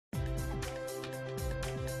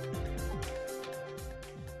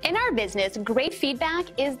In our business, great feedback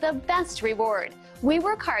is the best reward. We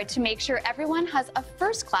work hard to make sure everyone has a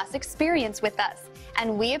first-class experience with us,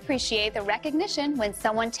 and we appreciate the recognition when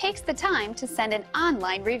someone takes the time to send an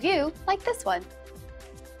online review like this one.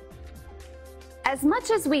 As much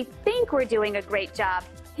as we think we're doing a great job,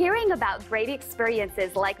 hearing about great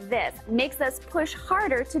experiences like this makes us push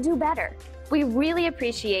harder to do better. We really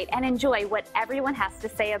appreciate and enjoy what everyone has to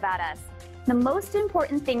say about us. The most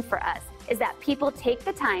important thing for us is that people take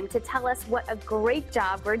the time to tell us what a great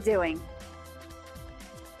job we're doing.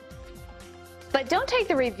 But don't take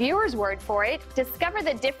the reviewer's word for it. Discover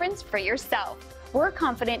the difference for yourself. We're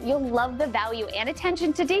confident you'll love the value and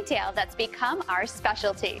attention to detail that's become our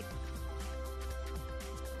specialty.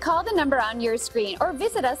 Call the number on your screen or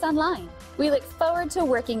visit us online. We look forward to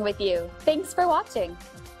working with you. Thanks for watching.